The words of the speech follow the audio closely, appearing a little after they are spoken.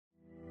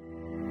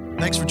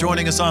Thanks for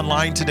joining us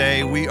online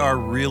today. We are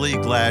really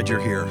glad you're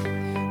here.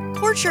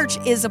 Core Church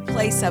is a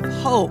place of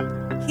hope,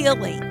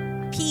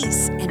 healing,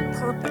 peace, and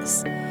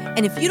purpose.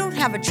 And if you don't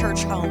have a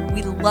church home,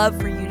 we'd love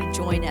for you to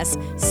join us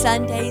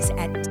Sundays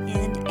at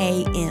 10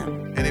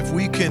 a.m. And if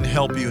we can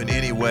help you in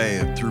any way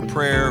through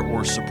prayer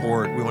or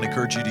support, we want to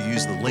encourage you to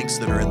use the links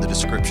that are in the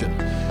description.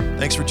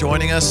 Thanks for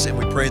joining us, and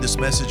we pray this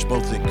message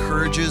both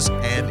encourages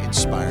and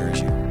inspires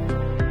you.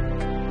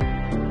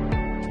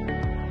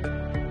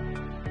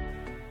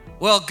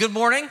 Well, good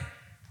morning.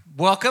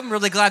 Welcome.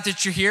 Really glad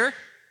that you're here.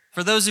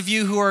 For those of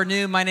you who are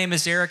new, my name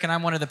is Eric, and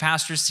I'm one of the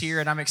pastors here,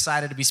 and I'm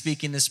excited to be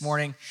speaking this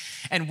morning.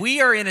 And we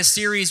are in a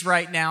series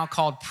right now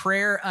called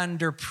Prayer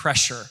Under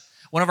Pressure.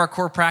 One of our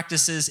core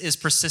practices is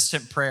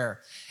persistent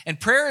prayer. And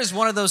prayer is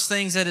one of those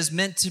things that is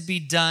meant to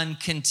be done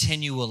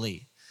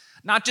continually.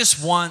 Not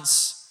just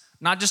once,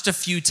 not just a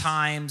few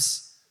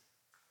times,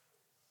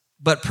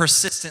 but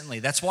persistently.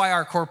 That's why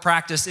our core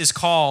practice is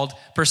called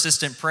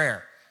persistent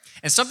prayer.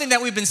 And something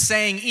that we've been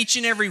saying each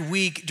and every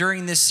week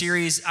during this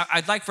series,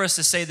 I'd like for us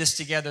to say this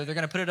together. They're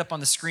going to put it up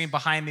on the screen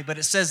behind me, but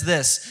it says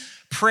this: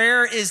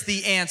 prayer is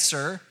the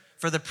answer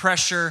for the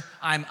pressure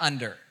I'm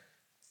under.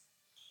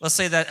 Let's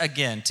say that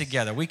again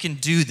together. We can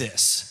do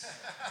this.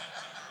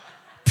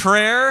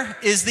 Prayer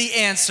is the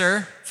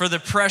answer for the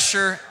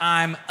pressure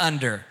I'm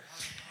under.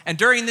 And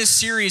during this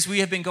series, we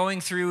have been going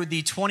through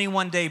the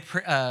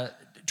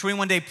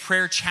 21-day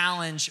prayer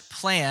challenge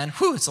plan.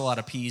 Whew, it's a lot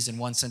of P's in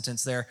one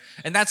sentence there.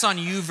 And that's on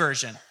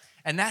YouVersion.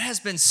 And that has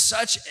been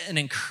such an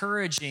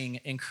encouraging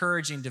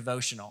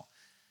devotional.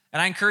 And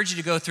I encourage you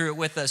to go through it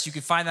with us. You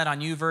can find that on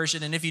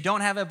YouVersion. And if you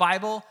don't have a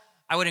Bible,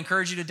 I would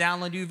encourage you to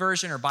download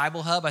YouVersion or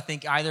Bible Hub. I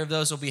think either of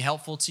those will be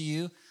helpful to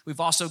you.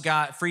 We've also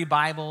got free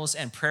Bibles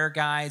and prayer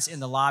guides in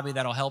the lobby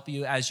that'll help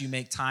you as you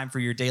make time for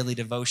your daily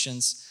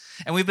devotions.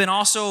 And we've been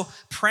also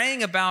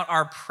praying about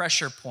our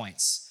pressure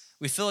points.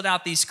 We filled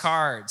out these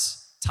cards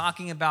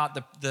talking about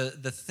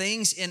the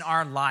things in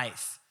our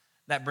life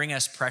that bring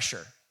us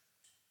pressure.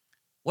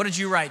 What did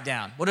you write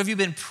down? What have you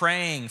been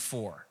praying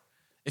for?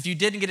 If you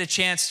didn't get a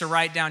chance to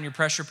write down your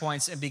pressure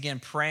points and begin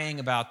praying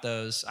about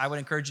those, I would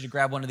encourage you to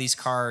grab one of these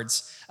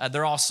cards.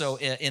 They're also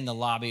in the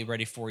lobby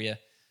ready for you.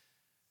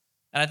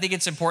 And I think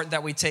it's important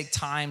that we take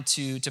time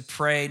to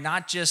pray,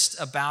 not just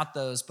about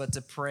those, but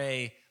to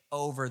pray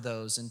over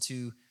those and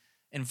to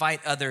invite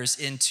others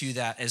into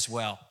that as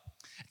well.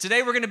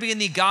 Today we're going to be in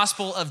the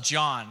Gospel of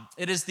John.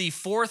 It is the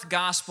fourth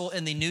gospel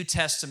in the New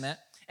Testament.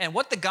 And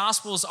what the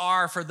Gospels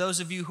are, for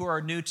those of you who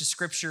are new to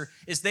Scripture,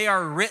 is they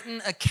are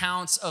written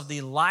accounts of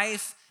the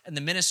life and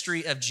the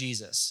ministry of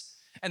Jesus.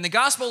 And the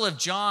Gospel of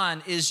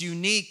John is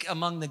unique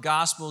among the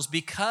Gospels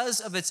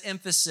because of its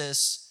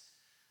emphasis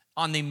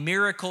on the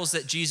miracles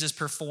that Jesus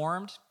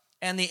performed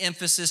and the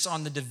emphasis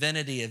on the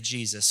divinity of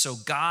Jesus. So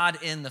God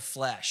in the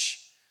flesh.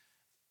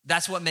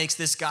 That's what makes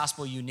this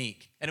gospel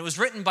unique. And it was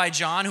written by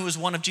John, who was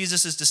one of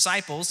Jesus'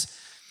 disciples.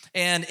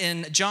 And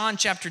in John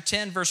chapter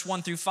 10, verse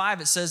 1 through 5,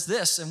 it says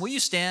this. And will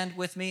you stand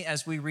with me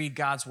as we read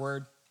God's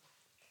word?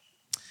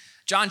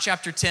 John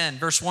chapter 10,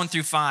 verse 1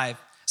 through 5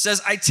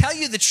 says, I tell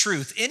you the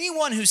truth,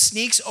 anyone who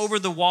sneaks over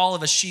the wall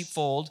of a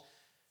sheepfold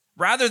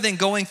rather than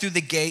going through the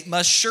gate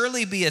must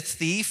surely be a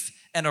thief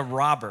and a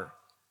robber.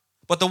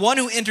 But the one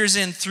who enters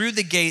in through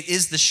the gate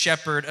is the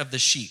shepherd of the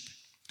sheep.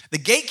 The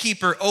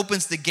gatekeeper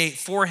opens the gate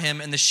for him,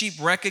 and the sheep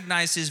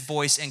recognize his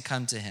voice and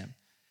come to him.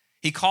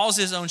 He calls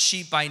his own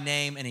sheep by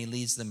name, and he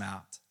leads them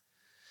out.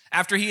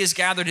 After he has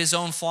gathered his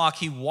own flock,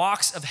 he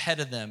walks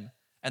ahead of them,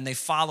 and they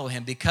follow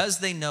him because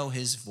they know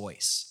his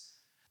voice.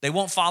 They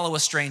won't follow a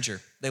stranger.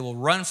 They will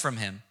run from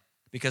him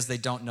because they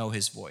don't know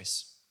his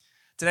voice.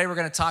 Today, we're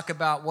going to talk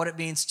about what it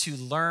means to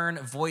learn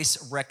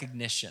voice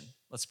recognition.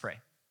 Let's pray.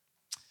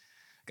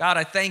 God,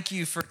 I thank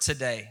you for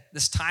today,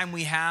 this time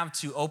we have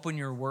to open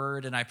your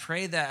word. And I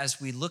pray that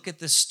as we look at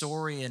this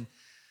story and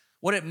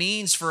what it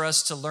means for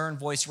us to learn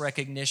voice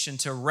recognition,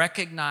 to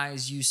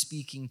recognize you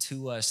speaking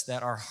to us,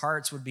 that our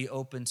hearts would be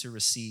open to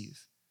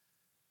receive.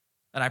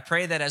 And I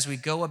pray that as we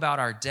go about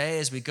our day,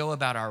 as we go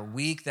about our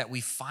week, that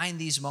we find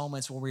these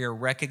moments where we are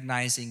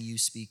recognizing you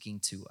speaking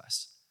to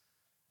us.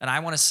 And I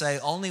want to say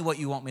only what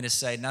you want me to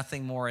say,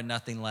 nothing more and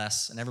nothing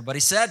less. And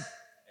everybody said,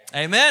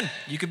 Amen.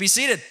 You could be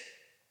seated.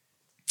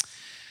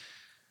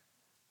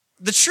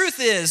 The truth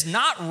is,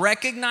 not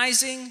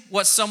recognizing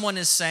what someone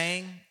is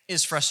saying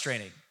is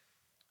frustrating.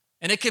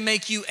 And it can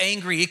make you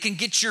angry. It can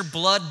get your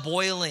blood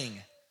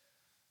boiling.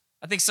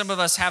 I think some of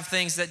us have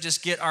things that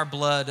just get our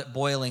blood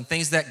boiling,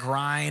 things that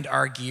grind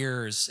our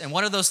gears. And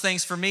one of those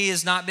things for me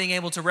is not being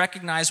able to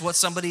recognize what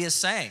somebody is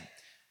saying.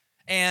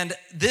 And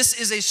this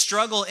is a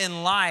struggle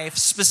in life,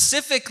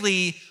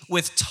 specifically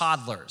with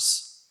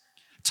toddlers.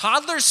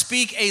 Toddlers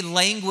speak a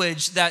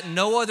language that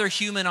no other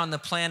human on the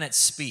planet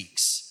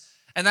speaks.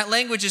 And that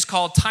language is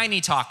called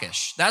tiny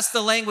talkish. That's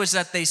the language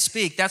that they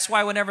speak. That's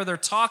why whenever they're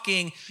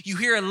talking, you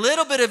hear a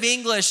little bit of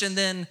English and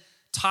then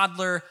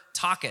toddler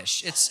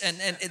talkish.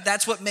 And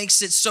that's what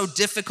makes it so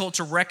difficult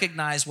to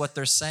recognize what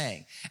they're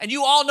saying. And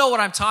you all know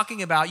what I'm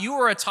talking about. You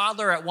were a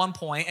toddler at one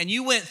point and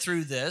you went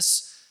through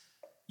this.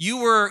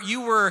 You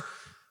were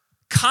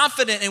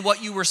confident in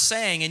what you were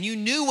saying and you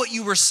knew what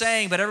you were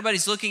saying, but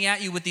everybody's looking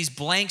at you with these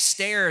blank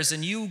stares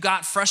and you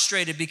got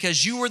frustrated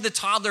because you were the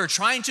toddler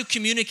trying to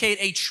communicate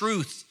a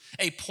truth,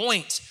 a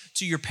point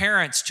to your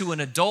parents, to an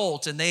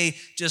adult, and they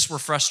just were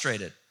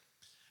frustrated.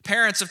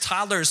 Parents of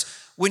toddlers,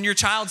 when your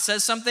child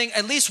says something,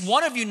 at least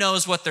one of you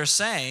knows what they're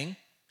saying,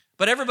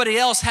 but everybody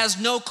else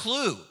has no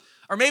clue.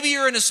 Or maybe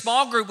you're in a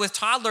small group with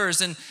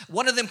toddlers and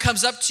one of them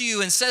comes up to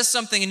you and says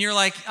something and you're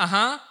like,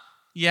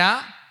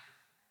 yeah,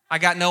 I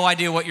got no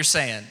idea what you're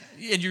saying.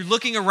 And you're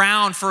looking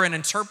around for an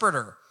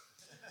interpreter.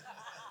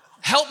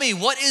 Help me,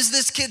 what is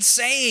this kid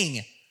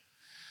saying?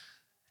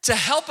 To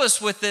help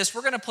us with this,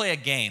 we're gonna play a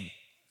game.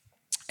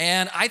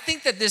 And I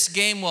think that this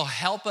game will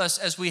help us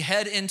as we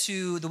head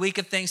into the week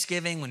of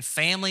Thanksgiving when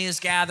family is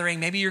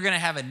gathering. Maybe you're gonna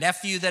have a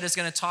nephew that is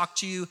gonna talk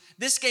to you.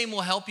 This game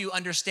will help you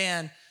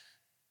understand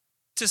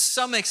to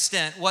some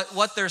extent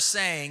what they're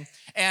saying.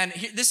 And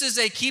this is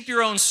a keep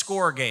your own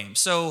score game.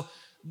 So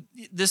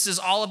this is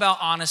all about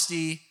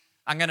honesty.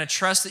 I'm going to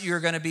trust that you're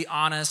going to be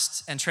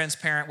honest and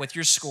transparent with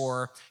your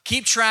score.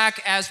 Keep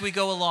track as we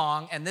go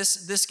along, and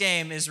this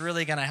game is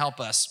really going to help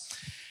us.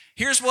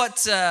 Here's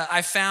what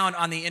I found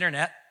on the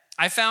internet.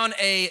 I found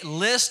a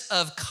list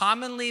of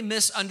commonly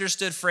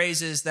misunderstood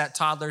phrases that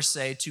toddlers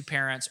say to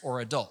parents or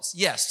adults.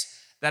 Yes,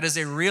 that is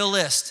a real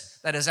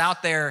list that is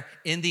out there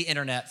in the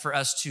internet for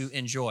us to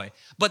enjoy.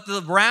 But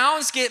the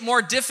rounds get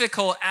more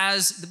difficult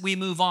as we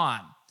move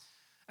on.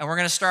 And we're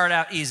gonna start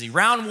out easy.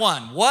 Round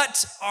one,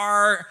 what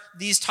are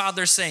these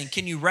toddlers saying?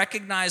 Can you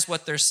recognize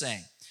what they're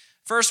saying?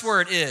 First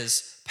word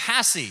is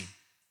passy.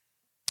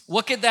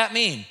 What could that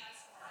mean?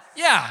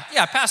 Yeah,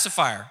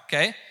 pacifier,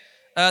 okay.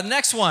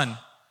 Next one,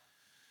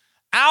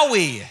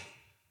 owie.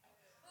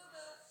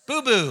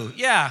 Boo-boo,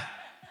 yeah,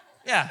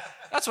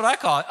 that's what I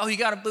call it. Oh, you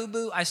got a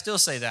boo-boo? I still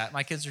say that.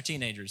 My kids are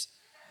teenagers.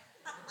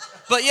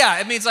 But yeah,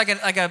 it means like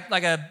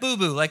a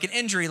boo-boo, like an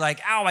injury,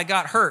 like, ow, I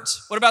got hurt.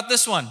 What about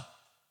this one?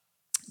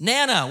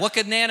 Nana, what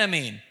could Nana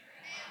mean?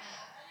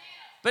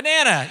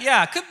 Banana,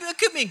 yeah, it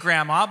could mean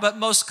grandma, but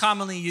most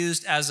commonly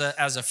used as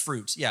a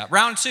fruit. Yeah,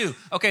 round two.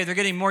 Okay, they're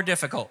getting more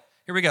difficult.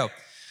 Here we go.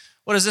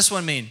 What does this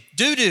one mean?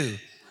 Doo-doo.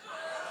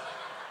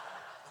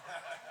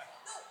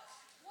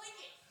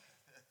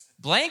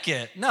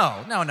 Blanket?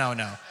 No.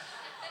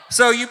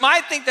 So you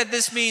might think that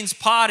this means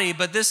potty,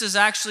 but this is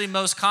actually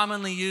most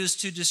commonly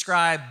used to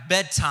describe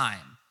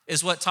bedtime,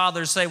 is what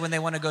toddlers say when they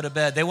want to go to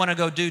bed. They want to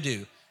go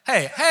doo-doo.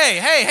 Hey,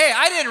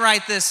 I didn't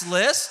write this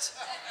list.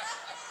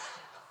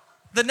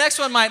 The next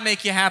one might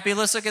make you happy.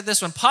 Let's look at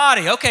this one.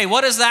 Potty. Okay,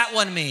 what does that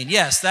one mean?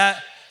 Yes,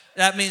 that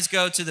means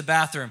go to the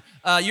bathroom.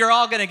 You're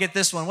all going to get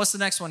this one. What's the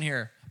next one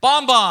here?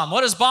 Bomb.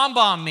 What does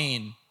bomb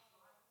mean?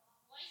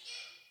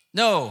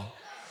 No.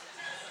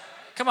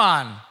 Come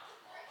on.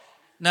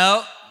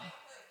 No.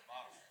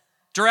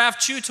 Giraffe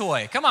chew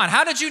toy. Come on,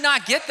 how did you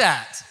not get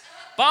that?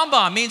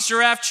 Bomb means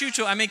giraffe chew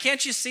toy. I mean,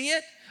 can't you see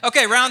it?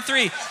 Okay, round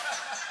three.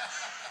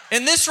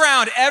 In this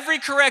round, every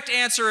correct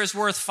answer is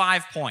worth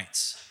 5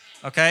 points.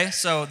 Okay,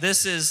 so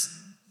this is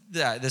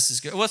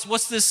good.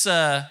 What's this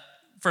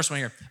first one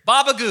here?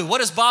 Babagoo. What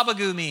does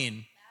babagoo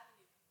mean?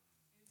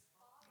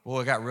 Oh,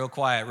 it got real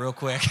quiet real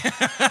quick.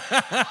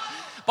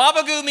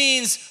 Babagoo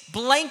means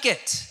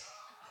blanket.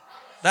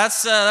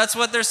 That's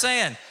what they're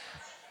saying.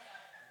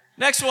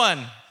 Next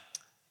one.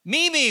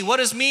 Mimi, what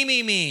does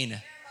Mimi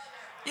mean?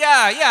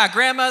 Yeah,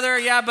 grandmother,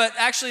 yeah, but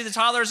actually the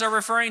toddlers are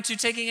referring to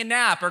taking a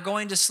nap or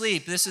going to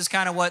sleep. This is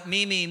kind of what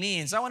Mimi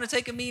means. I want to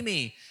take a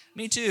Mimi.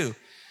 Me too.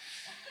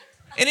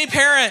 Any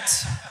parent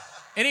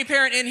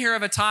in here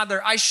of a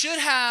toddler, I should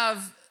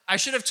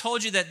have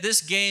told you that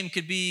this game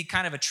could be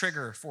kind of a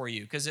trigger for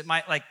you because it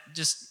might like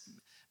just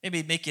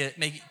maybe make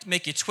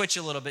you twitch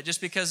a little bit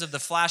just because of the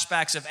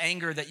flashbacks of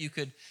anger that you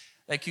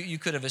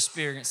could have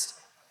experienced.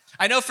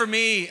 I know for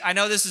me,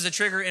 this is a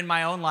trigger in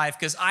my own life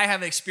because I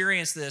have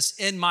experienced this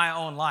in my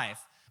own life.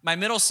 My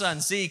middle son,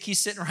 Zeke, he's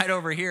sitting right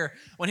over here.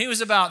 When he was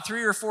about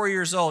 3 or 4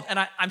 years old, and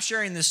I'm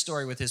sharing this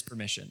story with his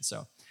permission.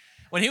 So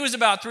when he was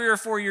about 3 or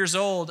 4 years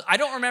old, I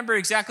don't remember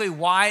exactly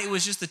why it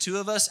was just the two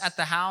of us at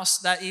the house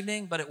that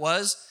evening, but it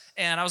was.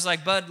 And I was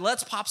like, Bud,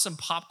 let's pop some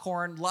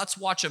popcorn. Let's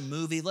watch a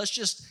movie. Let's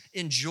just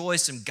enjoy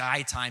some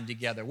guy time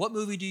together. What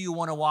movie do you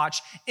want to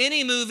watch?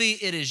 Any movie,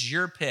 it is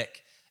your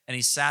pick. And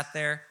he sat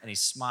there and he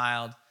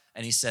smiled.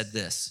 And he said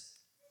this,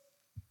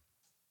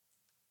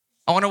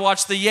 I want to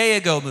watch the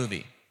Yago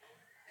movie.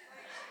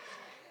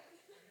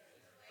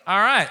 All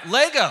right,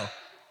 Lego,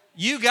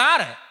 you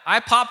got it. I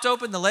popped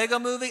open the Lego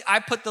movie. I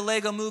put the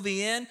Lego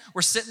movie in.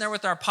 We're sitting there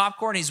with our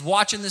popcorn. He's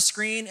watching the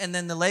screen, and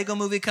then the Lego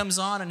movie comes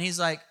on, and he's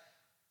like,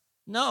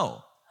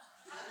 no.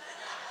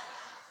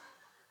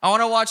 I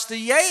want to watch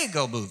the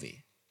Yago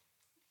movie.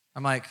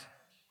 I'm like,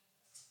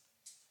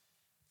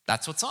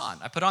 that's what's on.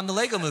 I put on the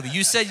Lego movie.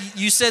 You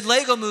said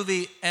Lego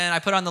movie, and I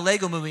put on the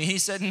Lego movie. He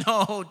said,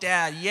 no,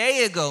 Dad,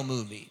 Yago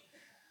movie.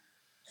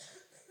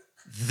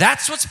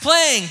 That's what's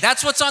playing.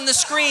 That's what's on the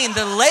screen.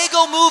 The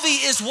Lego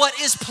movie is what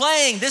is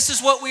playing. This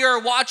is what we are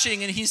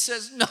watching. And he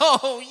says, no,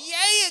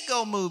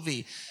 Yago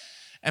movie.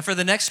 And for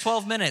the next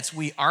 12 minutes,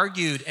 we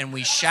argued and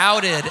we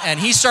shouted, and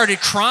he started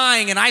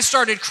crying, and I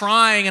started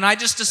crying, and I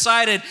just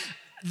decided,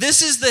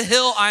 this is the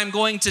hill I'm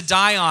going to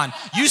die on.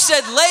 You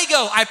said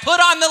Lego. I put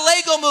on the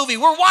Lego movie.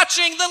 We're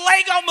watching the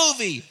Lego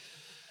movie.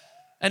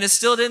 And it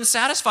still didn't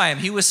satisfy him.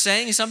 He was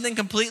saying something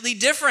completely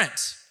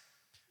different.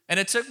 And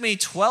it took me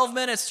 12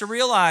 minutes to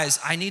realize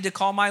I need to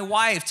call my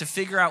wife to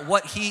figure out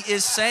what he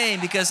is saying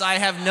because I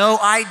have no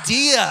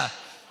idea.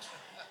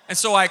 And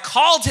so I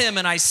called him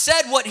and I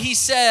said what he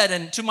said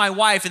and to my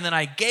wife, and then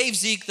I gave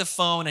Zeke the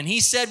phone, and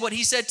he said what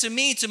he said to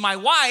me to my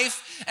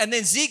wife, and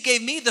then Zeke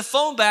gave me the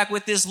phone back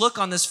with this look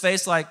on his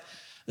face like,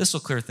 this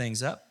will clear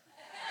things up.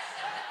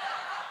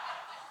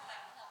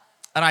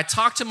 And I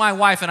talked to my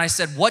wife and I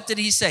said, what did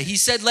he say? He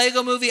said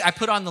Lego movie. I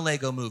put on the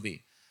Lego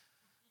movie.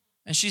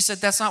 And she said,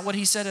 that's not what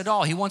he said at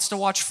all. He wants to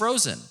watch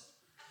Frozen.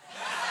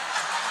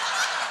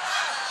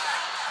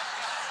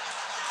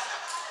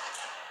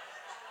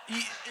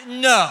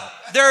 No,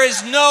 there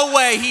is no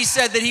way he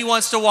said that he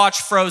wants to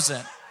watch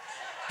Frozen.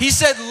 He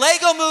said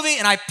Lego movie,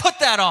 and I put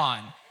that on.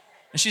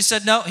 And she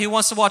said, no, he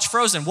wants to watch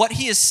Frozen. What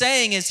he is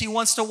saying is he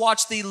wants to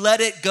watch the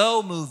Let It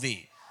Go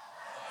movie.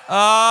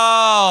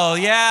 Oh,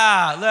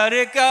 yeah, let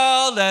it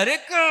go, let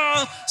it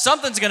go.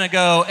 Something's going to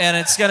go, and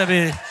it's going to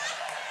be,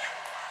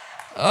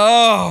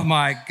 oh,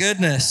 my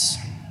goodness.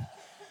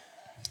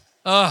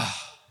 Oh,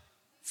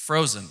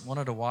 Frozen.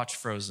 Wanted to watch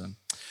Frozen.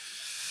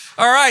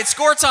 All right,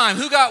 score time.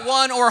 Who got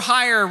 1 or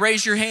higher?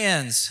 Raise your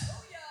hands.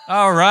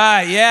 All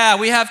right, yeah,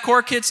 we have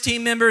Core Kids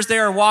team members. They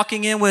are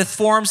walking in with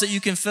forms that you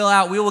can fill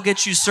out. We will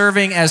get you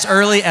serving as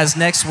early as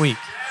next week.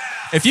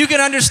 If you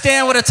can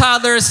understand what a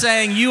toddler is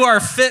saying, you are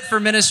fit for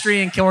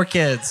ministry in Core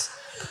Kids.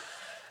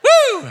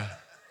 Woo!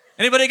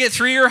 Anybody get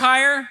 3 or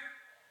higher?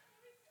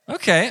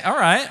 Okay, all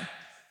right.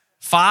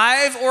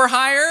 5 or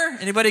higher?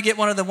 Anybody get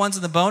one of the ones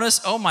in the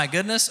bonus? Oh my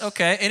goodness,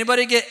 okay.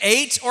 Anybody get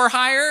 8 or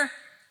higher?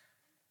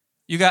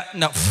 You got,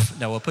 no,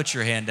 well, put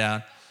your hand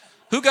down.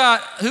 Who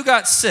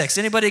got 6?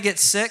 Anybody get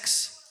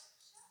 6?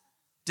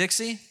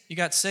 Dixie, you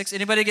got 6?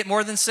 Anybody get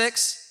more than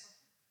 6?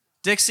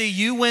 Dixie,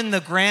 you win the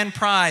grand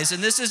prize.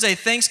 And this is a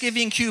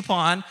Thanksgiving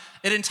coupon.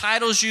 It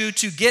entitles you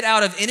to get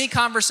out of any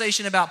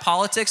conversation about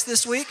politics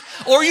this week,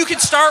 or you could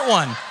start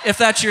one if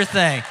that's your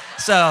thing.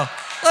 So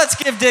let's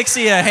give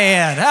Dixie a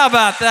hand. How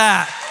about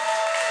that?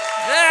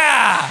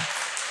 Yeah.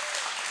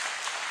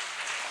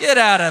 Get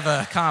out of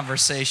a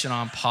conversation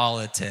on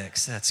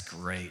politics. That's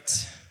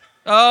great.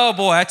 Oh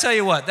boy, I tell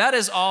you what, that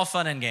is all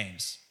fun and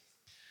games.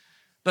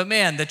 But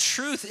man, the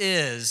truth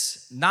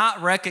is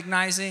not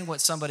recognizing what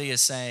somebody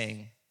is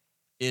saying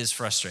is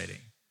frustrating.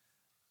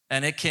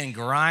 And it can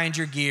grind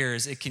your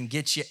gears. It can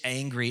get you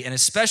angry. And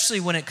especially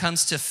when it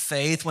comes to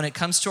faith, when it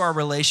comes to our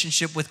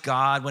relationship with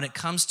God, when it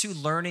comes to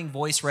learning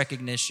voice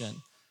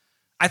recognition,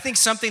 I think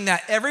something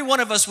that every one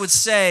of us would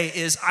say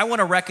is, I want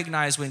to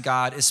recognize when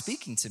God is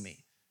speaking to me.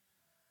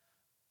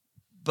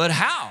 But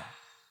how?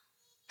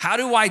 How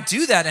do I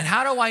do that? And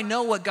how do I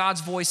know what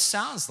God's voice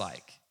sounds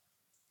like?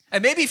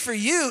 And maybe for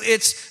you,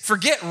 it's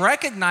forget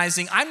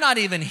recognizing I'm not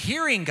even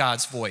hearing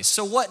God's voice.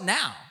 So what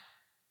now?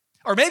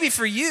 Or maybe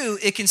for you,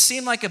 it can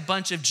seem like a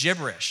bunch of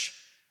gibberish,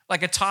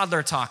 like a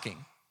toddler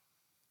talking.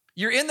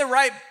 You're in the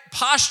right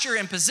posture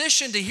and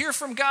position to hear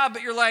from God,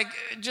 but you're like,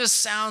 it just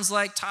sounds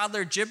like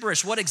toddler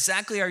gibberish. What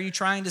exactly are you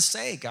trying to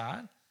say,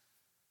 God?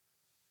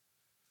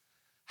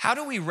 How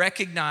do we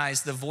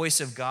recognize the voice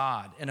of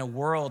God in a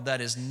world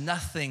that is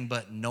nothing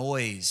but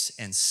noise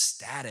and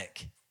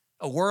static?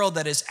 A world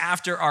that is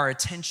after our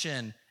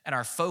attention and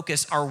our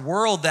focus, our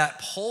world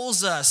that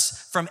pulls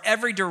us from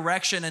every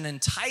direction and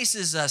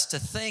entices us to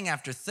thing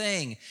after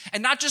thing.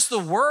 And not just the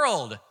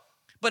world,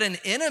 but an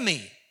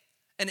enemy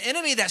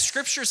that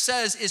Scripture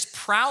says is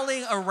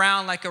prowling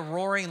around like a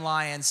roaring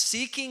lion,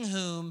 seeking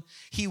whom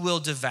he will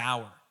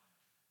devour.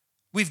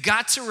 We've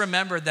got to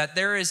remember that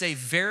there is a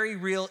very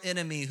real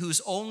enemy whose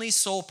only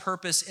sole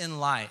purpose in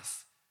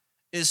life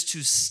is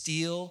to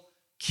steal,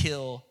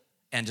 kill,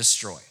 and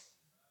destroy.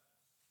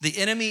 The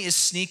enemy is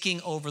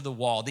sneaking over the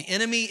wall. The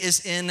enemy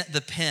is in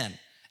the pen.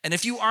 And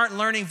if you aren't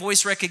learning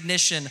voice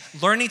recognition,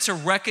 learning to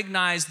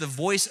recognize the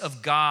voice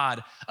of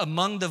God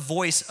among the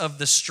voice of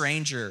the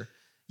stranger,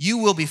 you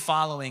will be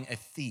following a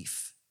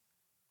thief.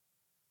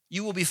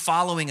 You will be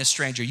following a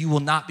stranger. You will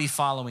not be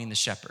following the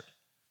shepherd.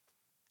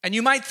 And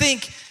you might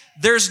think,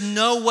 there's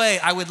no way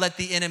I would let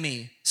the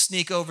enemy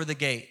sneak over the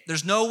gate.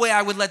 There's no way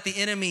I would let the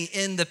enemy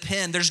in the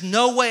pen. There's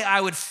no way I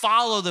would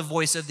follow the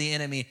voice of the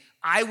enemy.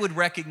 I would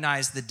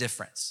recognize the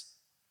difference.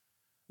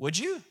 Would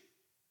you?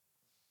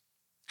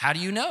 How do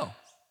you know?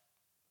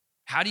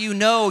 How do you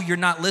know you're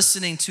not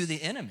listening to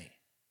the enemy?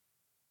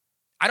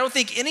 I don't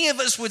think any of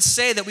us would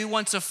say that we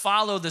want to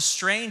follow the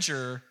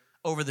stranger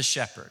over the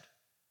shepherd.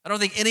 I don't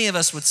think any of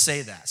us would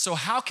say that. So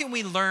how can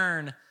we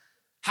learn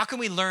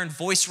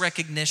voice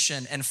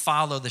recognition and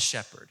follow the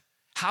shepherd?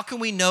 How can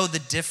we know the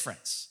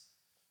difference?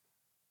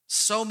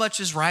 So much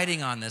is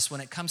riding on this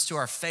when it comes to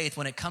our faith,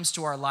 when it comes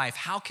to our life.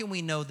 How can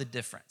we know the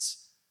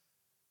difference?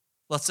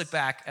 Let's look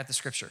back at the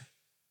scripture.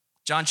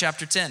 John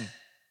chapter 10,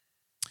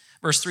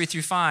 verse 3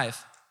 through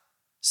 5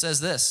 says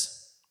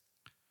this.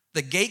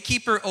 The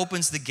gatekeeper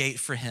opens the gate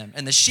for him,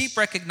 and the sheep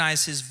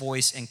recognize his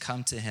voice and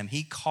come to him.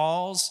 He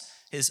calls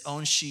his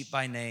own sheep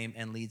by name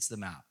and leads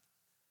them out.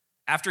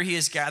 After he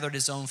has gathered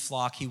his own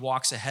flock, he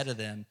walks ahead of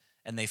them,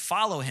 and they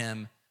follow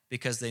him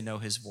because they know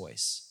his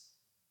voice.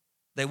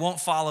 They won't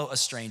follow a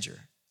stranger.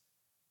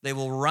 They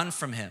will run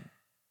from him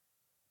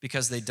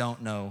because they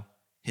don't know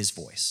his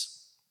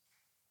voice.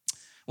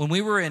 When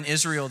we were in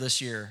Israel this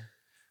year,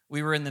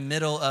 we were in the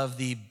middle of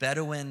the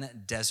Bedouin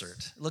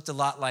desert. It looked a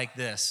lot like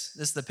this.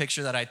 This is the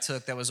picture that I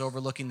took that was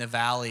overlooking the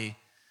valley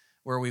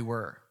where we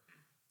were.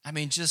 I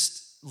mean,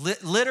 just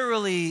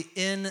literally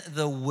in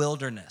the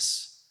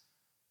wilderness.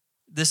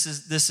 This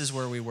is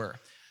where we were.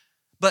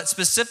 But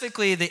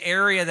specifically, the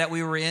area that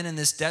we were in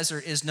this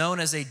desert is known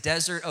as a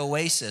desert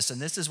oasis.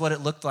 And this is what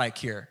it looked like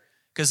here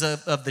because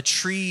of the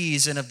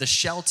trees and of the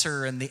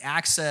shelter and the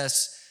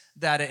access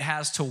that it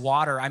has to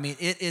water. I mean,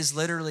 it is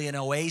literally an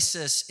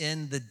oasis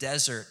in the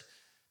desert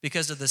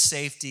because of the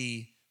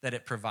safety that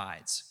it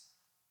provides.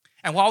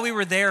 And while we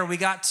were there, we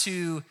got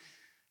to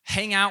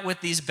hang out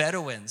with these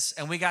Bedouins,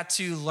 and we got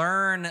to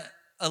learn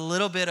a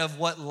little bit of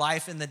what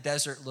life in the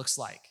desert looks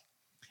like.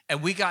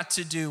 And we got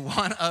to do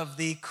one of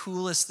the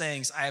coolest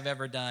things I have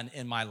ever done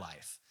in my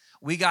life.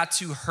 We got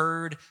to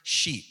herd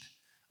sheep.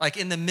 Like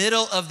in the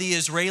middle of the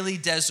Israeli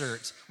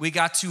desert, we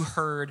got to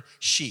herd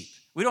sheep.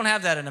 We don't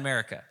have that in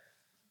America.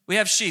 We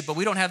have sheep, but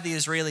we don't have the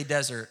Israeli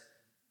desert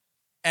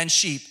and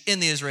sheep in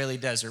the Israeli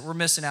desert. We're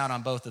missing out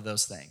on both of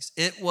those things.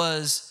 It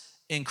was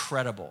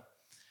incredible.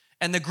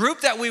 And the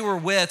group that we were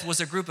with was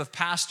a group of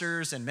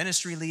pastors and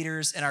ministry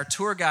leaders, and our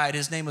tour guide,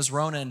 his name was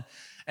Ronan,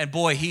 and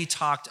boy, he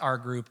talked our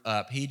group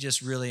up. He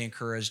just really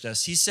encouraged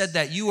us. He said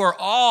that you are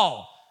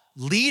all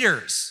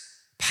leaders,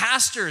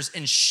 pastors,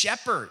 and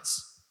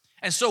shepherds.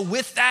 And so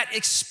with that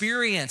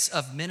experience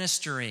of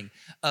ministering,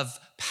 of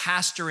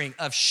pastoring,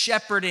 of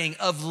shepherding,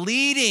 of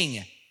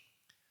leading,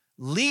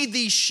 lead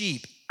these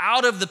sheep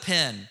out of the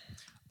pen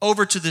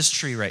over to this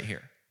tree right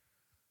here,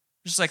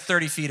 just like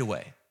 30 feet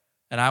away.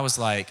 And I was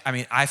like,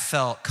 I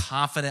felt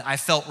confident. I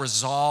felt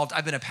resolved.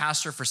 I've been a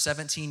pastor for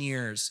 17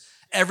 years.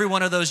 Every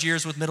one of those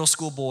years with middle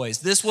school boys.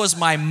 This was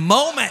my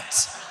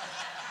moment.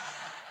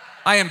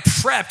 I am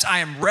prepped. I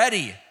am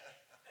ready.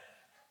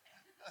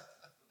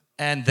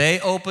 And they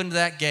opened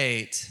that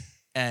gate,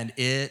 and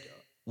it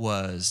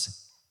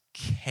was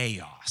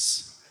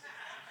chaos.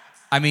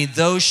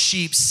 Those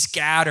sheep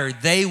scattered.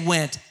 They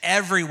went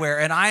everywhere,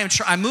 and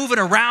I'm moving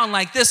around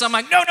like this. I'm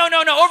like, no,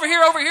 over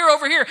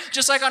here,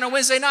 just like on a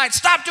Wednesday night.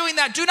 Stop doing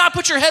that. Do not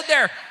put your head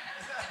there.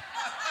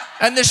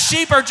 And the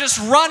sheep are just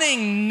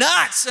running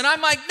nuts. And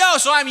I'm like, no.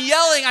 So I'm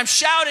yelling, I'm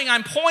shouting,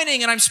 I'm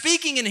pointing, and I'm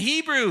speaking in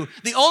Hebrew.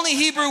 The only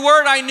Hebrew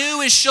word I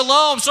knew is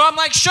shalom. So I'm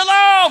like,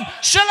 shalom,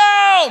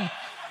 shalom.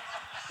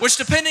 Which,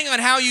 depending on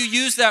how you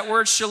use that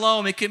word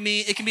shalom, it can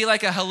be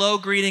like a hello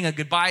greeting, a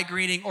goodbye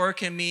greeting, or it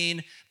can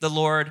mean the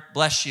Lord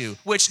bless you,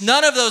 which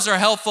none of those are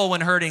helpful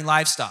when herding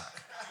livestock.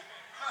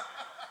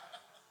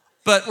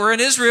 But we're in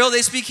Israel,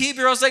 they speak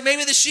Hebrew. I was like,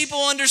 maybe the sheep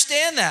will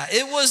understand that.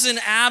 It was an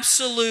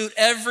absolute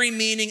every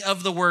meaning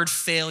of the word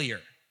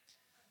failure.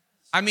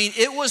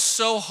 It was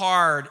so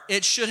hard.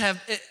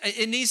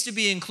 It needs to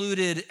be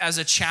included as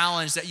a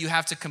challenge that you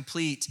have to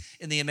complete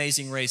in the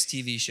Amazing Race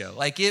TV show.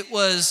 It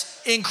was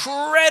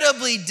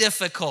incredibly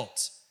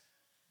difficult.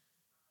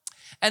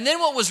 And then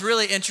what was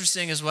really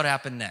interesting is what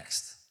happened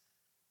next.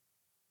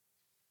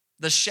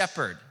 The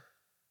shepherd,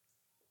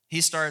 he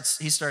starts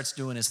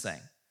doing his thing.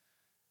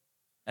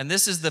 And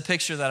this is the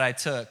picture that I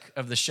took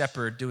of the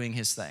shepherd doing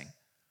his thing.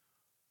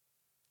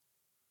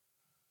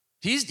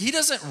 He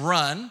doesn't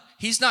run.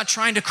 He's not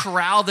trying to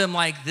corral them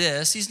like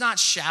this. He's not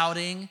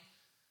shouting.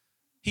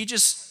 He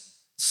just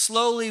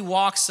slowly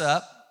walks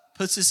up,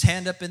 puts his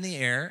hand up in the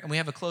air, and we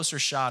have a closer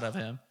shot of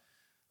him.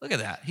 Look at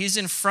that. He's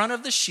in front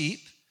of the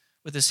sheep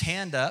with his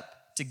hand up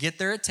to get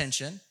their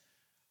attention,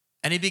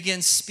 and he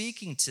begins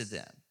speaking to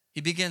them.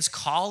 He begins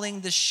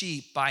calling the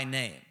sheep by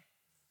name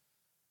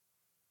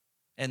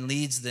and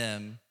leads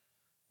them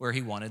where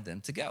he wanted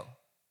them to go.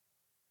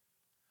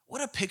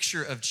 What a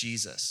picture of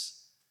Jesus.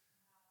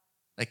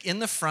 In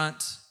the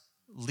front,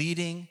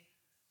 leading,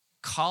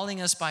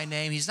 calling us by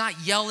name. He's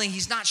not yelling.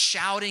 He's not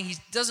shouting. He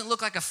doesn't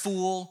look like a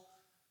fool.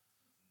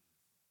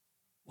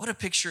 What a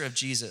picture of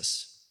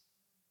Jesus.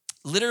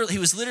 He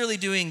was literally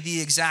doing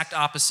the exact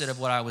opposite of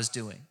what I was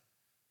doing.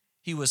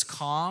 He was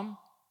calm.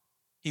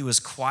 He was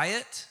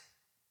quiet.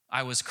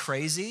 I was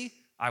crazy.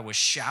 I was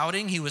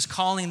shouting. He was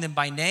calling them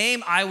by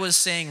name. I was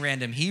saying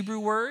random Hebrew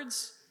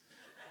words.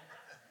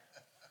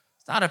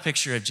 It's not a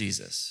picture of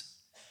Jesus,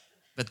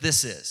 but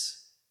this is.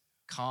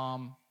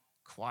 Calm,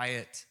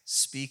 quiet,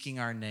 speaking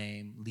our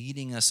name,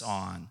 leading us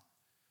on.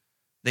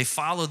 They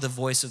followed the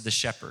voice of the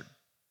shepherd.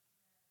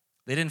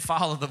 They didn't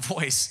follow the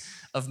voice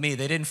of me.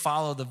 They didn't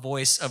follow the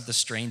voice of the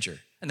stranger.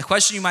 And the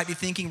question you might be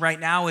thinking right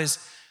now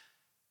is,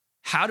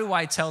 how do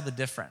I tell the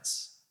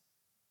difference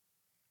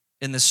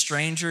in the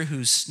stranger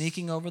who's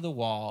sneaking over the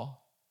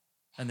wall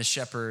and the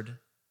shepherd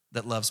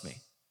that loves me?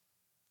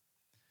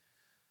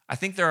 I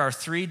think there are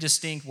 3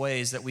 distinct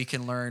ways that we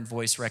can learn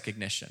voice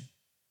recognition.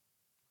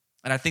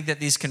 And I think that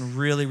these can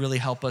really, really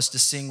help us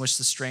distinguish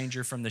the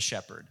stranger from the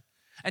shepherd.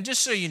 And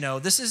just so you know,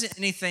 this isn't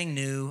anything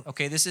new,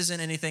 okay? This isn't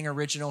anything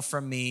original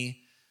from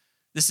me.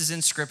 This is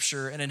in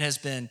Scripture, and it has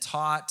been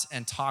taught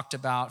and talked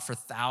about for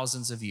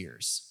thousands of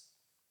years.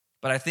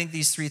 But I think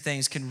these three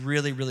things can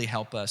really, really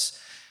help us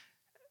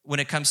when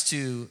it comes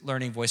to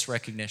learning voice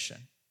recognition,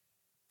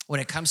 when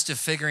it comes to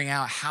figuring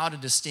out how to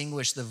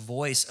distinguish the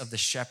voice of the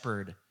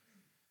shepherd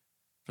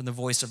from the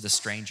voice of the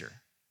stranger.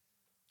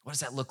 What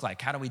does that look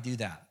like? How do we do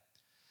that?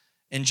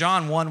 In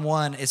John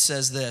 1:1, it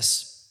says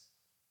this: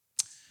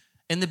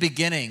 in the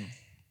beginning,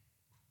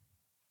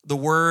 the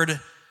Word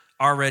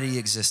already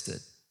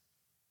existed.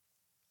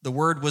 The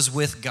Word was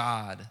with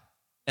God,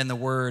 and the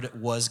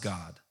Word was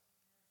God.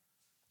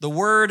 The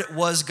Word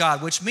was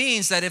God, which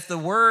means that if the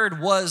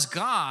Word was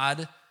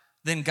God,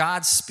 then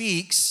God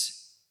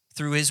speaks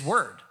through His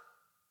Word.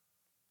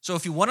 So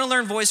if you want to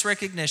learn voice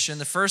recognition,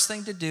 the first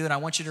thing to do, and I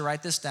want you to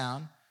write this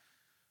down,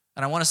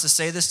 and I want us to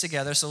say this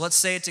together, so let's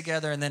say it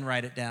together and then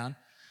write it down.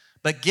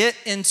 But get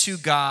into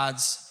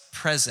God's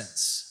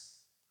presence.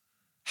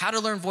 How to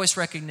learn voice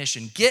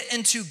recognition. Get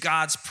into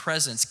God's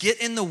presence. Get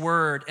in the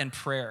Word and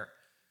prayer.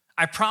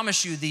 I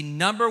promise you, the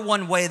number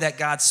one way that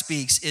God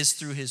speaks is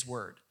through His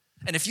Word.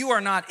 And if you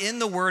are not in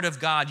the Word of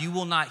God, you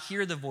will not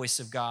hear the voice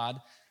of God.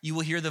 You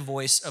will hear the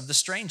voice of the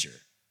stranger.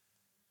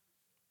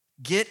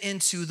 Get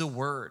into the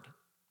Word.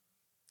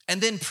 And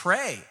then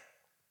pray.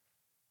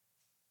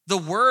 The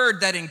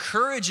word that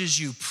encourages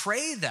you,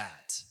 pray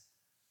that.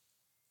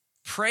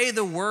 Pray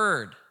the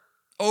Word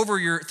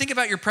over think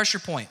about your pressure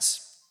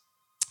points.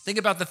 Think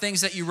about the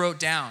things that you wrote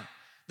down,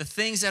 the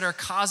things that are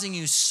causing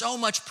you so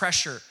much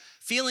pressure,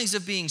 feelings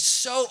of being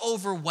so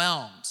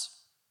overwhelmed.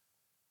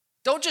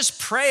 Don't just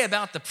pray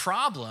about the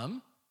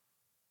problem,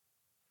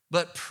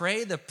 but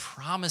pray the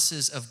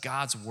promises of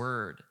God's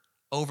Word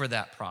over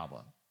that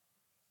problem.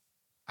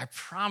 I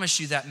promise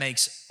you that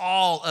makes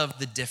all of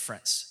the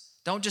difference.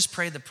 Don't just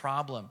pray the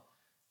problem,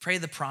 pray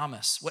the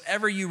promise.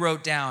 Whatever you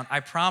wrote down, I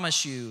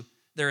promise you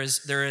there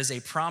is a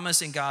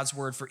promise in God's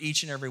Word for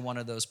each and every one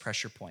of those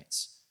pressure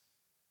points.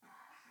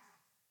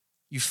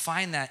 You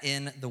find that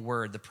in the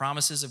Word. The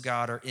promises of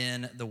God are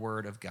in the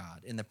Word of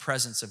God, in the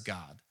presence of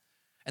God.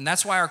 And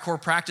that's why our core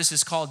practice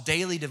is called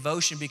daily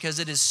devotion, because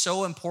it is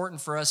so important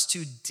for us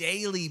to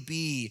daily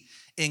be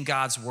in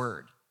God's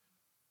Word.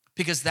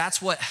 Because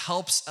that's what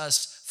helps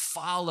us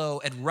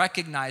follow and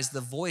recognize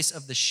the voice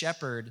of the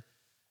shepherd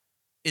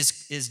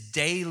is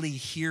daily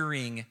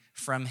hearing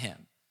from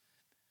Him.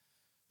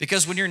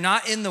 Because when you're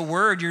not in the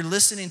Word, you're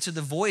listening to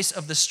the voice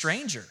of the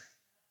stranger.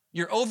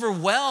 You're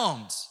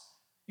overwhelmed.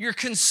 You're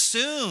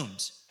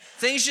consumed.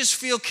 Things just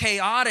feel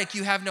chaotic.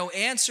 You have no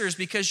answers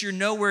because you're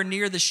nowhere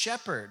near the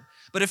shepherd.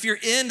 But if you're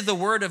in the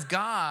Word of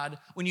God,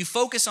 when you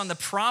focus on the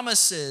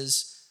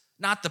promises,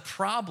 not the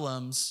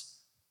problems,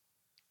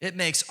 it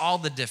makes all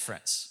the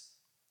difference.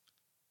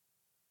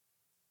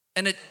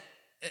 And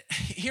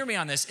hear me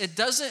on this. It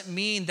doesn't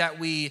mean that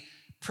we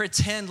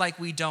pretend like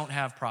we don't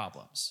have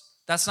problems.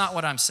 That's not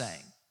what I'm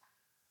saying.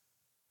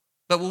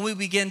 But when we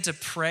begin to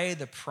pray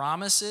the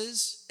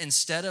promises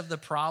instead of the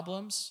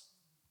problems,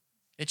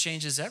 it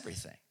changes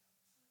everything.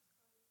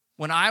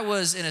 When I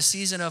was in a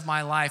season of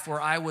my life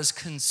where I was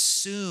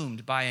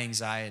consumed by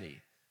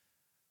anxiety,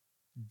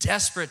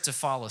 desperate to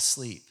fall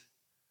asleep,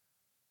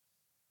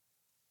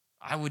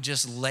 I would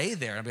just lay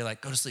there and be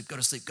like, go to sleep, go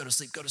to sleep, go to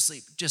sleep, go to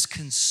sleep, just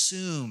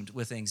consumed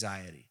with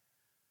anxiety.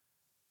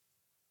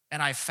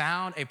 And I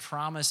found a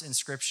promise in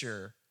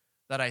Scripture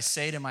that I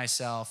say to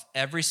myself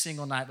every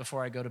single night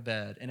before I go to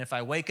bed. And if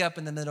I wake up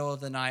in the middle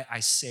of the night, I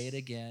say it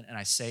again, and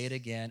I say it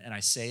again, and I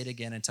say it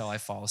again until I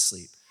fall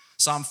asleep.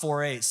 Psalm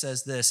 4:8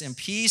 says this: in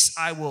peace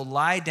I will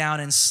lie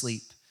down and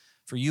sleep,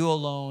 for you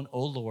alone,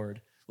 O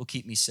Lord, will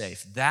keep me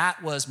safe.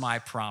 That was my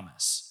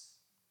promise.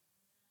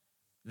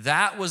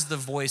 That was the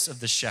voice of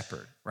the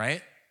shepherd,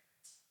 right?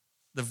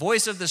 The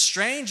voice of the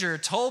stranger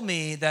told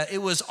me that it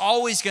was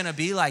always going to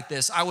be like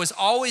this. I was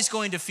always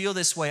going to feel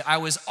this way. I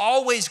was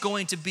always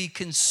going to be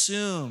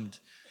consumed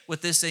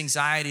with this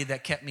anxiety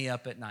that kept me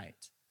up at night.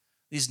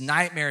 These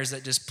nightmares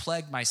that just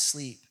plagued my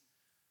sleep.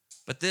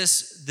 But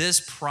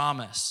this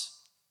promise,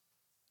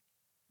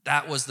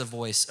 that was the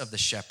voice of the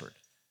shepherd.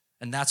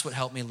 And that's what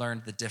helped me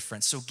learn the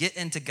difference. So get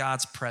into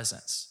God's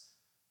presence.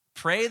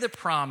 Pray the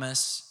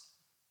promise,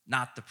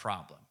 not the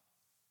problem.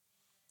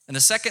 And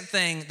the second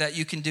thing that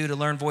you can do to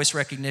learn voice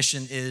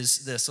recognition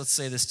is this. Let's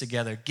say this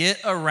together. Get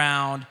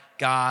around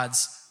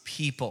God's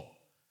people.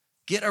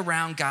 Get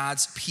around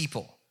God's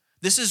people.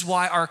 This is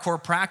why our core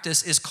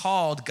practice is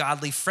called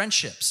godly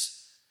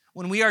friendships.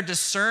 When we are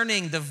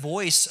discerning the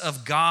voice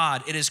of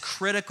God, it is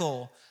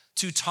critical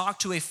to talk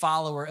to a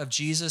follower of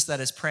Jesus that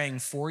is praying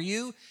for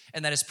you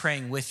and that is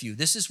praying with you.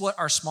 This is what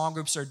our small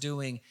groups are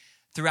doing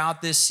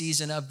throughout this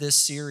season of this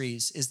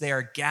series, is they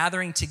are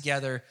gathering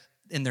together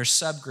in their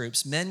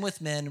subgroups, men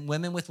with men,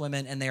 women with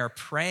women, and they are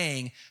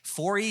praying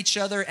for each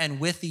other and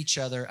with each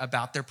other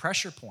about their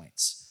pressure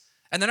points.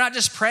 And they're not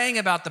just praying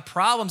about the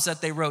problems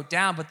that they wrote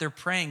down, but they're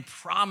praying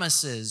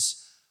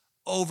promises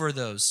over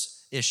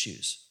those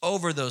issues,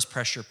 over those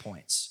pressure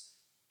points.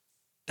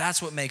 That's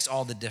what makes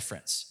all the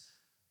difference.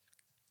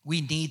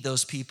 We need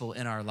those people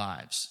in our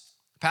lives.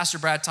 Pastor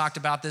Brad talked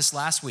about this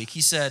last week.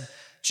 He said,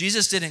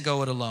 Jesus didn't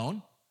go it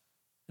alone.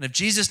 And if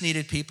Jesus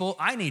needed people,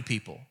 I need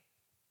people.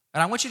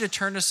 And I want you to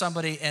turn to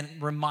somebody and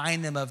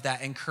remind them of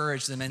that,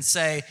 encourage them, and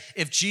say,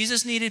 if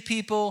Jesus needed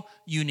people,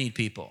 you need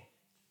people.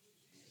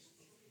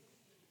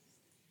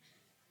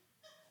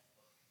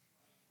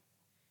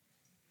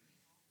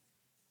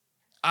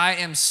 I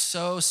am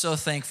so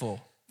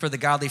thankful for the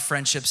godly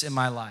friendships in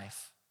my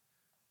life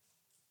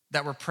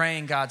that were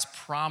praying God's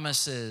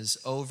promises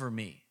over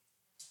me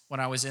when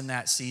I was in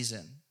that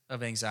season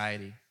of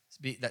anxiety,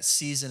 that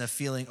season of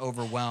feeling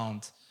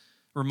overwhelmed,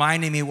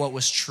 reminding me what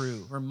was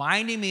true,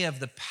 reminding me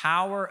of the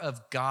power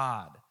of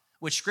God,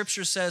 which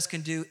Scripture says can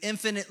do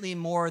infinitely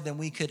more than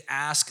we could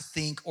ask,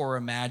 think, or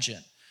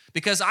imagine.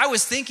 Because I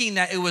was thinking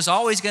that it was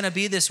always going to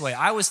be this way.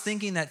 I was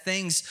thinking that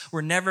things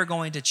were never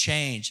going to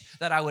change,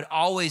 that I would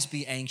always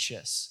be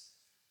anxious.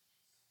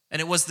 And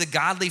it was the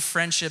godly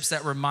friendships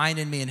that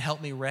reminded me and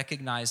helped me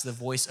recognize the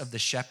voice of the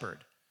shepherd.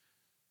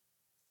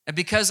 And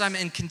because I'm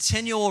in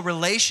continual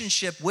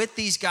relationship with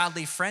these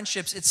godly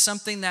friendships, it's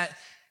something that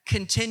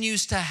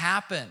continues to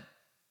happen.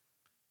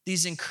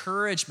 These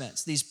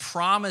encouragements, these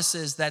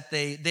promises that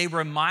they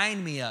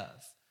remind me of.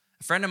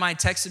 A friend of mine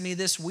texted me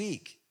this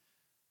week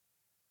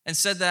and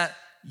said that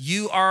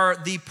you are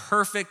the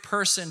perfect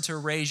person to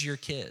raise your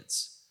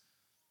kids.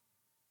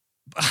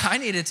 I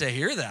needed to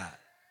hear that.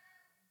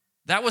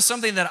 That was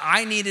something that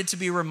I needed to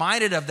be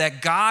reminded of,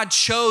 that God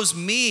chose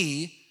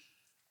me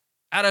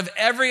out of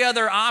every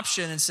other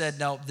option and said,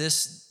 no,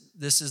 this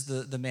is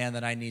the man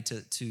that I need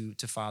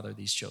to father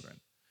these children.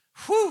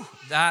 Whew,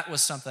 that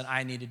was something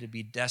I needed to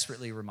be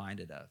desperately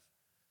reminded of.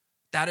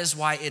 That is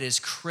why it is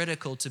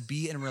critical to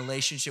be in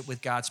relationship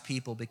with God's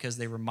people, because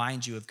they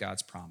remind you of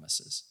God's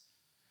promises.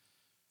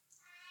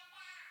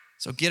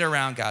 So get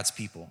around God's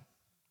people.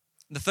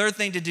 The third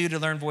thing to do to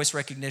learn voice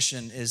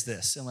recognition is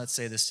this, and let's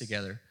say this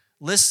together.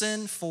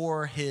 Listen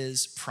for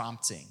his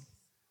prompting.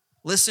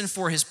 Listen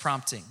for his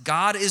prompting.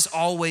 God is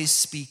always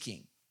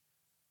speaking.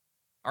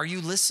 Are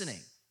you listening?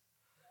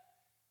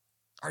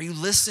 Are you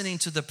listening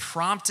to the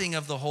prompting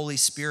of the Holy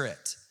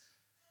Spirit?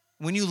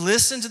 When you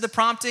listen to the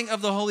prompting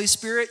of the Holy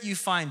Spirit, you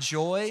find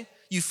joy,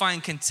 you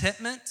find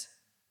contentment,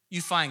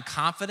 you find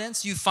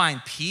confidence, you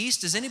find peace.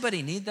 Does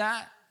anybody need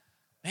that?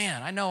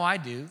 Man, I know I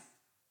do.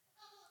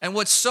 And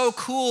what's so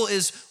cool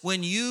is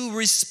when you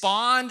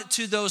respond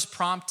to those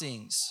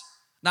promptings,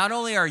 not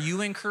only are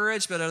you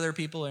encouraged, but other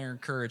people are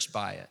encouraged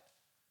by it.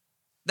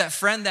 That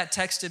friend that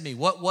texted me,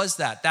 what was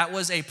that? That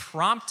was a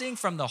prompting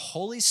from the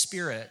Holy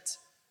Spirit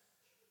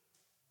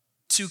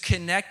to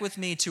connect with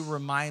me, to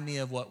remind me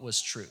of what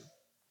was true.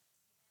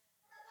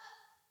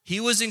 He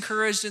was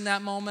encouraged in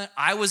that moment.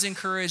 I was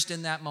encouraged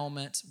in that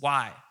moment.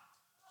 Why?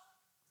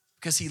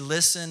 Because he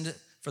listened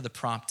for the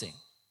prompting.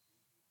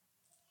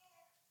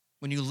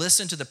 When you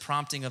listen to the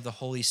prompting of the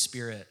Holy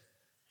Spirit,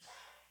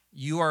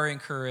 you are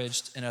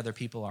encouraged and other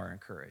people are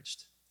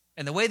encouraged.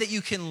 And the way that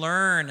you can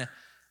learn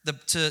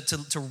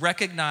to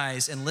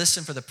recognize and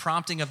listen for the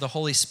prompting of the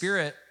Holy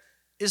Spirit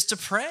is to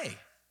pray.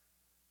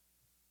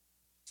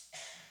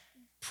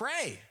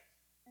 Pray.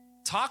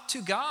 Talk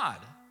to God.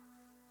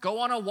 Go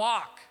on a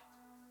walk.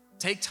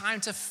 Take time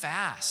to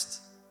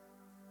fast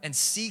and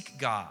seek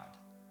God.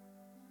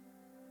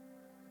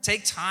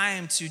 Take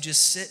time to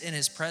just sit in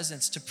his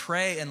presence, to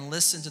pray and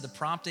listen to the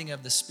prompting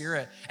of the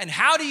Spirit. And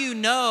how do you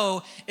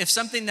know if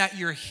something that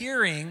you're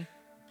hearing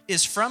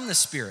is from the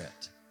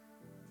Spirit?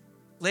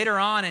 Later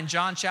on in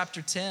John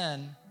chapter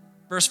 10,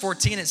 verse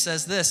 14, it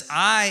says this,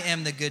 I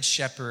am the good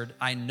shepherd.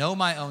 I know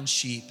my own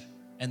sheep,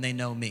 and they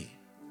know me.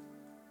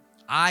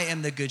 I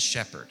am the good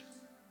shepherd.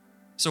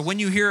 So when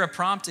you hear a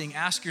prompting,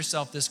 ask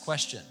yourself this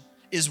question.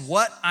 Is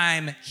what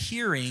I'm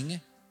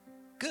hearing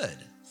good?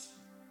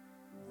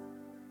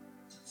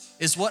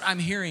 Is what I'm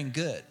hearing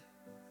good?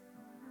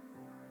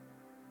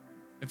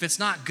 If it's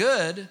not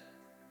good,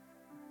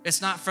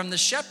 it's not from the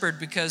shepherd,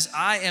 because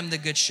I am the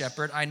good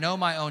shepherd. I know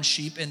my own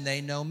sheep and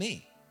they know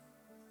me.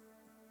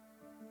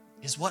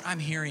 Is what I'm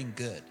hearing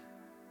good?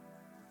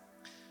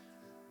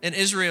 In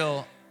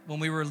Israel, when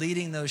we were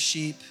leading those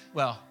sheep,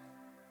 when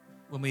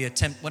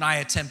I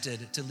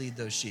attempted to lead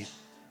those sheep,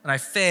 and I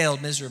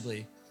failed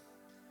miserably,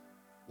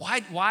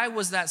 why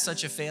was that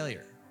such a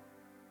failure?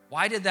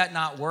 Why did that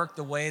not work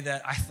the way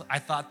that I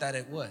thought that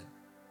it would?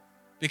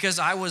 Because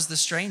I was the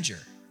stranger.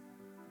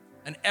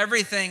 And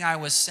everything I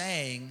was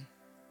saying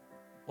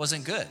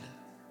wasn't good.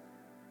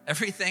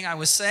 Everything I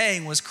was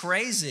saying was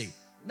crazy.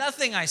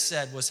 Nothing I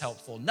said was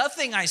helpful.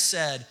 Nothing I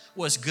said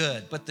was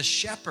good. But the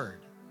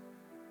shepherd,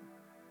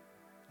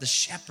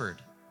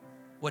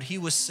 what he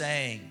was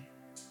saying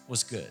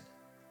was good.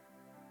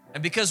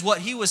 And because what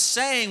he was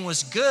saying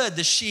was good,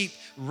 the sheep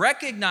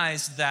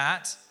recognized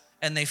that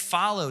and they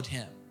followed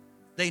him.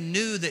 They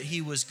knew that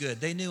he was good.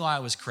 They knew I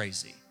was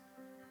crazy.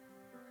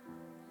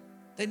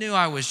 They knew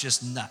I was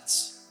just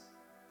nuts.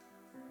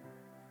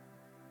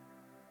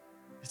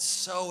 It's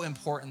so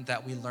important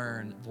that we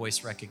learn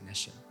voice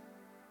recognition.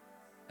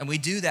 And we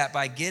do that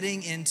by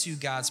getting into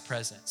God's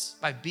presence,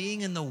 by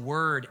being in the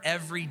Word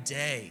every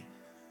day.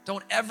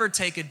 Don't ever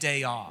take a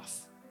day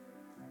off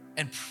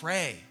and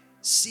pray.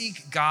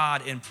 Seek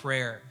God in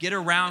prayer. Get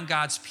around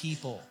God's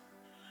people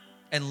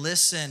and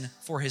listen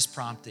for his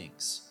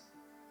promptings.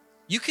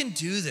 You can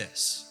do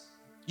this.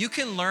 You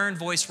can learn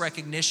voice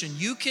recognition.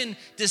 You can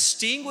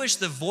distinguish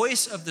the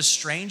voice of the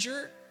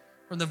stranger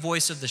from the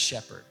voice of the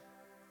shepherd.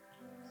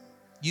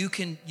 You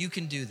can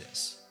do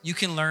this. You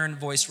can learn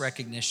voice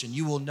recognition.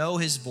 You will know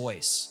his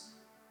voice,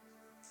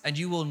 and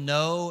you will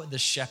know the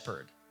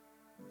shepherd.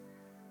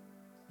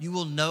 You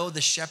will know the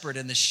shepherd,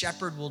 and the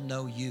shepherd will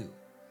know you.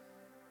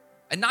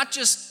 And not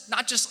just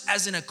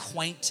as an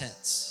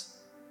acquaintance,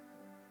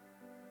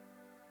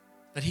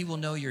 but he will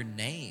know your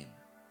name.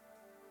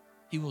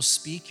 He will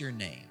speak your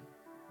name.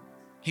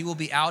 He will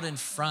be out in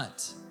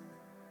front,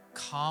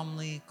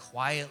 calmly,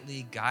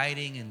 quietly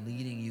guiding and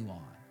leading you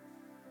on.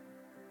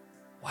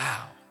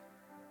 Wow.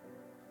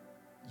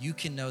 You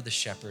can know the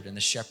shepherd, and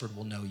the shepherd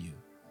will know you.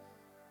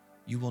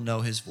 You will know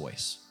his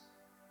voice.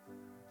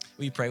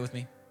 Will you pray with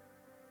me?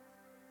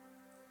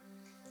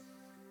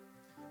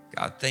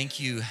 God, thank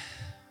you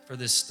for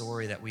this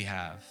story that we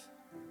have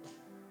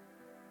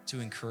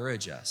to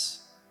encourage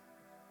us,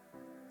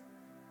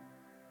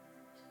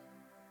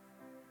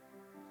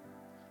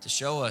 to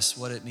show us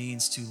what it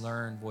means to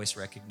learn voice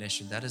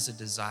recognition. That is a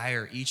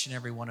desire each and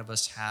every one of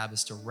us have,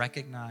 is to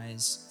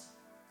recognize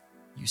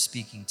you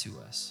speaking to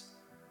us,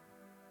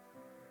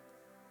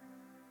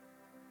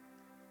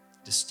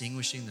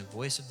 distinguishing the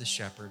voice of the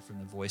shepherd from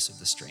the voice of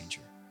the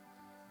stranger.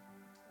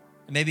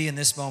 And maybe in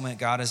this moment,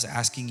 God is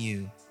asking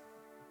you,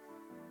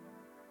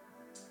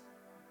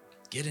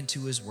 get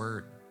into his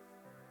word.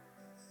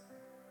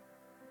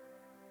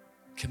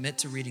 Commit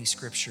to reading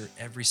scripture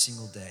every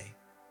single day.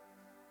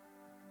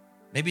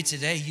 Maybe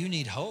today you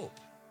need hope.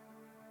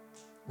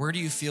 Where do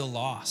you feel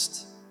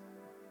lost?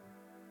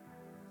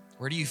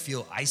 Where do you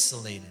feel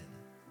isolated?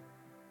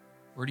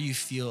 Where do you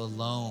feel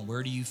alone?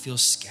 Where do you feel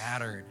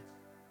scattered?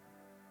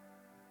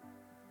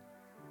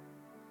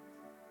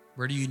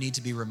 Where do you need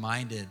to be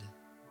reminded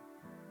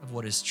of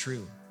what is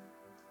true?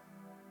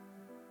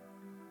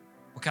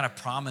 What kind of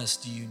promise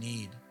do you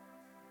need?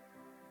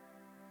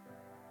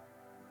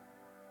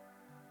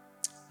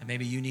 And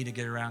maybe you need to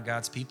get around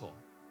God's people.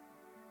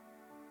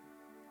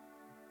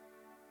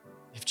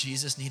 If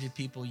Jesus needed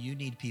people, you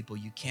need people.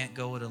 You can't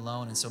go it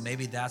alone. And so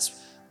maybe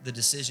that's the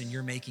decision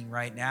you're making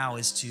right now,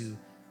 is to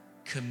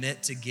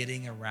commit to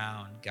getting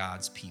around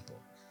God's people.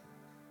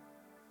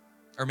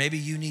 Or maybe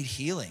you need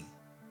healing.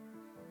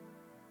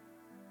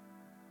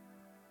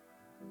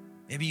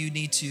 Maybe you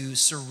need to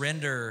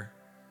surrender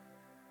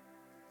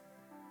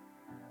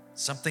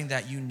something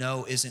that you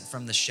know isn't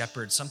from the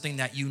shepherd, something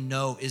that you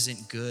know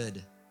isn't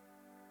good,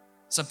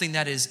 something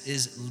that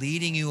is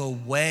leading you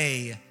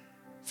away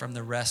from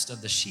the rest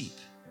of the sheep.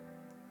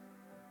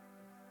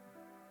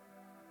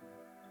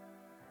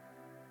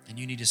 And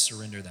you need to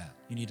surrender that.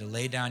 You need to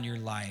lay down your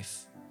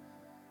life.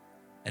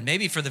 And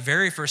maybe for the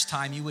very first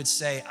time, you would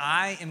say,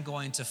 I am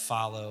going to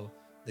follow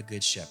the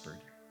Good Shepherd.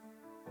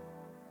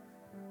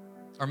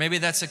 Or maybe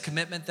that's a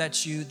commitment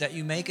that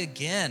you make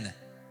again.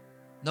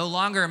 No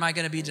longer am I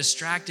going to be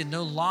distracted.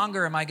 No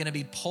longer am I going to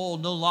be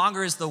pulled. No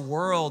longer is the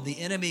world, the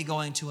enemy,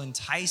 going to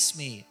entice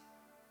me.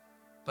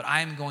 But I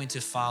am going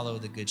to follow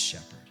the Good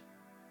Shepherd.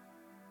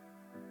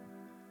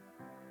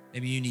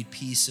 Maybe you need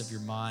peace of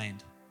your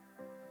mind.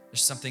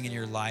 There's something in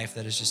your life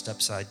that is just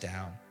upside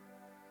down.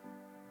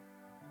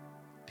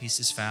 Peace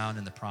is found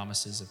in the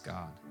promises of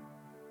God.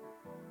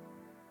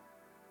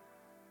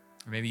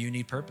 Or maybe you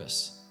need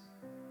purpose.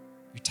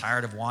 You're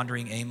tired of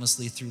wandering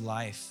aimlessly through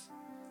life,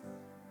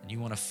 and you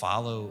want to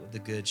follow the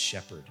Good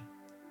Shepherd.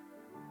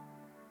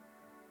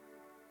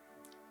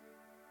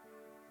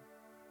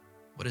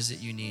 What is it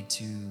you need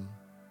to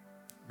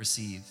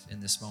receive in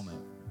this moment?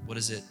 What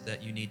is it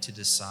that you need to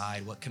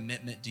decide? What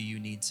commitment do you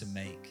need to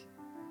make?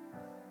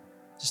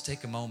 Just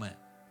take a moment.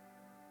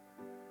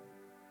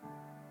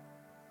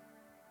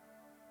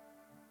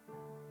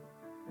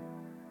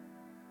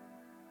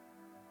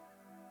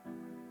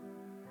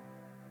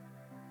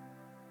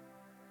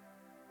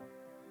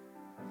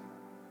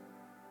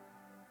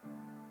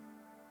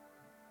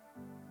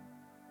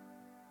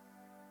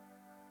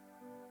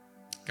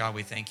 God,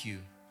 we thank you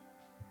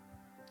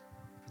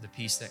for the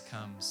peace that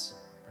comes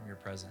from your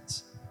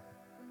presence.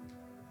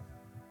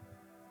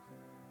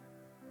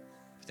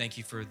 Thank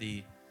you for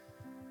the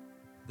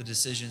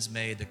decisions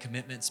made, the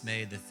commitments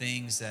made, the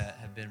things that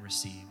have been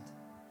received.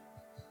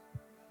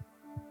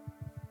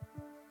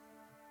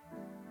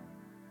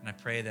 And I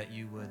pray that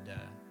you would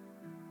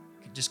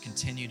just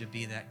continue to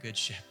be that good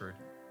shepherd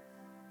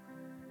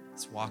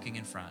that's walking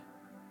in front,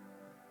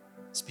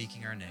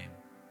 speaking our name,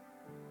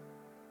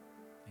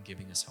 and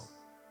giving us hope.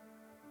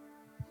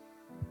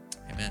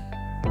 Amen.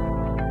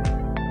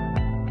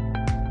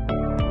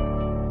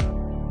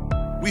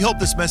 We hope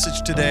this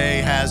message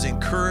today has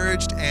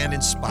encouraged and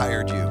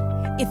inspired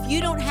you. If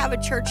you don't have a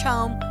church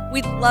home,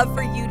 we'd love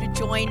for you to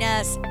join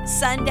us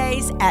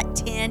Sundays at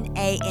 10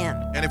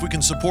 a.m. And if we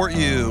can support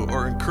you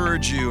or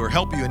encourage you or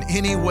help you in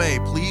any way,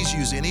 please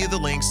use any of the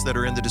links that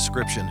are in the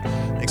description.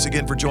 Thanks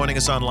again for joining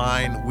us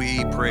online.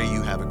 We pray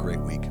you have a great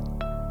week.